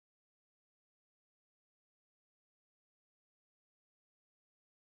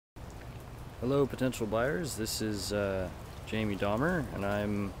Hello potential buyers, this is Jamie Dahmer and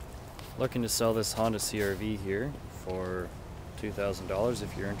I'm looking to sell this Honda CR-V here for $2,000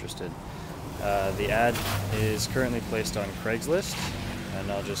 if you're interested. The ad is currently placed on Craigslist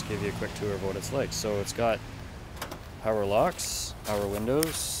and I'll just give you a quick tour of what it's like. So it's got power locks, power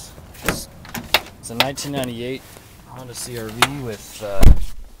windows. It's a 1998 Honda CR-V with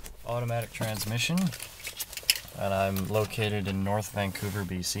automatic transmission and I'm located in North Vancouver,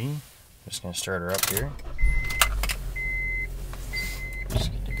 BC. Just going to start her up here.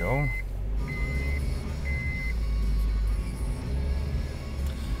 Just good to go.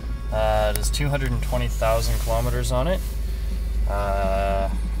 It has 220,000 kilometers on it.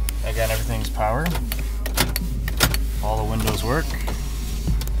 Again, everything's power. All the windows work.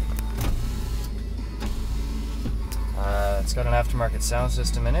 It's got an aftermarket sound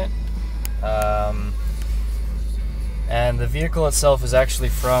system in it. And the vehicle itself is actually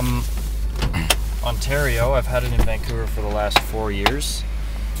from Ontario. I've had it in Vancouver for the last 4 years.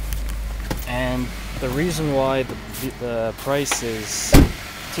 And the reason why the price is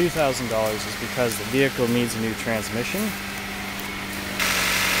 $2,000 is because the vehicle needs a new transmission.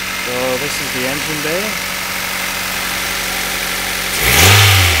 So this is the engine bay.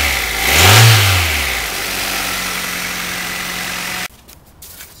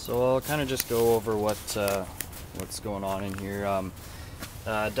 So I'll kind of just go over what's going on in here.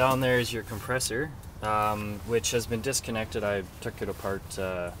 Down there is your compressor, which has been disconnected. I took it apart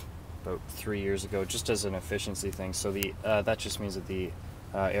about 3 years ago just as an efficiency thing. So that just means that the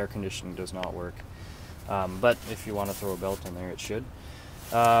air conditioning does not work. But if you want to throw a belt in there, it should.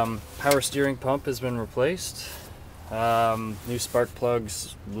 Power steering pump has been replaced. New spark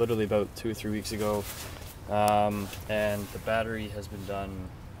plugs literally about 2 or 3 weeks ago. And the battery has been done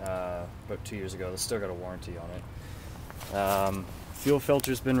about 2 years ago. It's still got a warranty on it. Fuel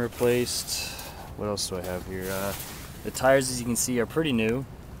filter's been replaced. What else do I have here? The tires, as you can see, are pretty new.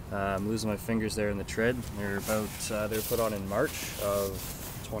 I'm losing my fingers there in the tread. They're they were put on in March of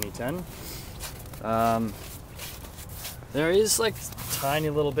 2010. There is like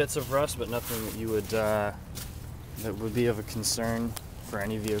tiny little bits of rust, but nothing that you would that would be of a concern for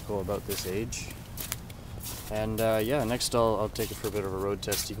any vehicle about this age. And yeah, next I'll take it for a bit of a road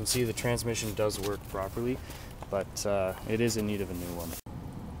test. You can see the transmission does work properly, but it is in need of a new one.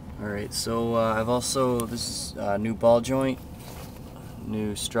 Alright, so I've also, this is a new ball joint,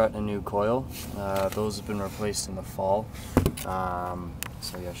 new strut, and a new coil. Those have been replaced in the fall.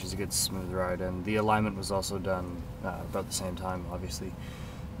 So yeah, she's a good smooth ride, and the alignment was also done about the same time, obviously.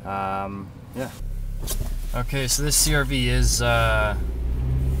 Yeah. Okay, so this CR-V is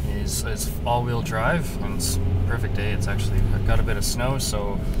all-wheel drive, and it's a perfect day. It's actually got a bit of snow,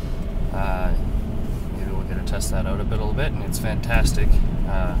 so maybe we'll get to test that out a little bit, and it's fantastic.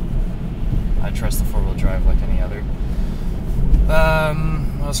 I trust the four-wheel drive like any other.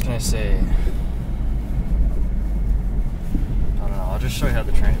 What else can I say? I don't know, I'll just show you how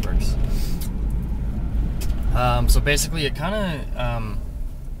the train works. So basically it kind of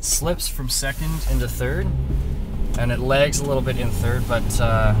slips from second into third, and it lags a little bit in third, but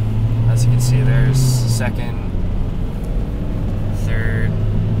as you can see, there's second, third,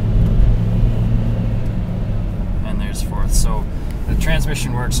 and there's fourth. So the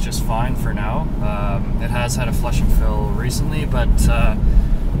transmission works just fine for now. It has had a flush and fill recently, but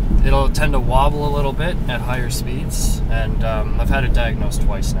it'll tend to wobble a little bit at higher speeds, and I've had it diagnosed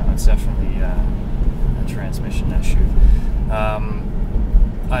twice now. It's definitely a transmission issue.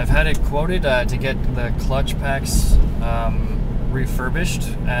 I've had it quoted to get the clutch packs refurbished,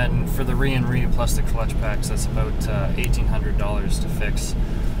 and for the re plus the clutch packs, that's about $1,800 to fix.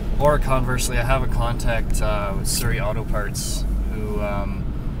 Or conversely, I have a contact with Surrey Auto Parts who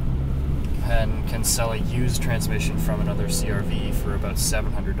can sell a used transmission from another CR-V for about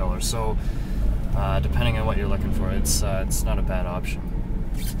 $700. So depending on what you're looking for, it's not a bad option.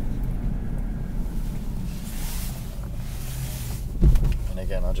 And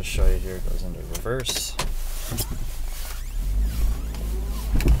again, I'll just show you here. It goes into reverse.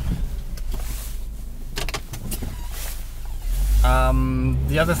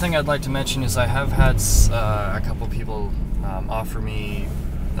 The other thing I'd like to mention is I have had a couple people offer me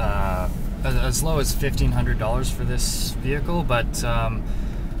as low as $1,500 for this vehicle, but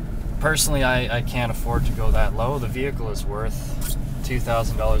personally I can't afford to go that low. The vehicle is worth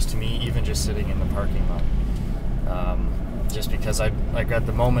 $2,000 to me, even just sitting in the parking lot. Just because like at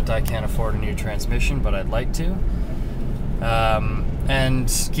the moment I can't afford a new transmission, but I'd like to. And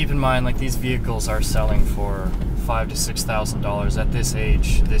keep in mind, like, these vehicles are selling for $5,000 to $6,000 at this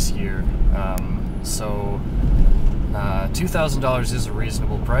age this year. So $2,000 is a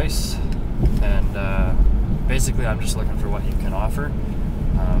reasonable price. and basically I'm just looking for what you can offer,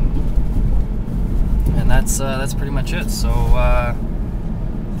 and that's pretty much it. So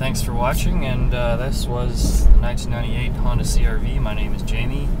thanks for watching, and this was the 1998 Honda CR-V. My name is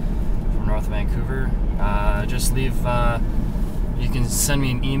Jamie from North Vancouver. Just leave, you can send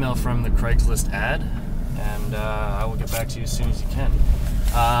me an email from the Craigslist ad, and I will get back to you as soon as you can.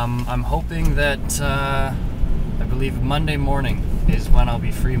 I'm hoping that, I believe Monday morning is when I'll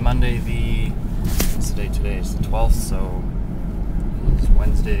be free. Monday what's the date today? It's the 12th, so it's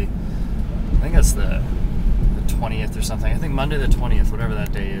Wednesday. I think that's the 20th or something. I think Monday the 20th, whatever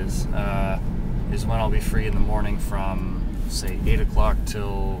that day is when I'll be free in the morning from, say, 8 o'clock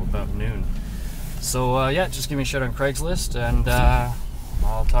till about noon. So yeah, just give me a shout on Craigslist, and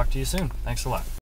I'll talk to you soon. Thanks a lot.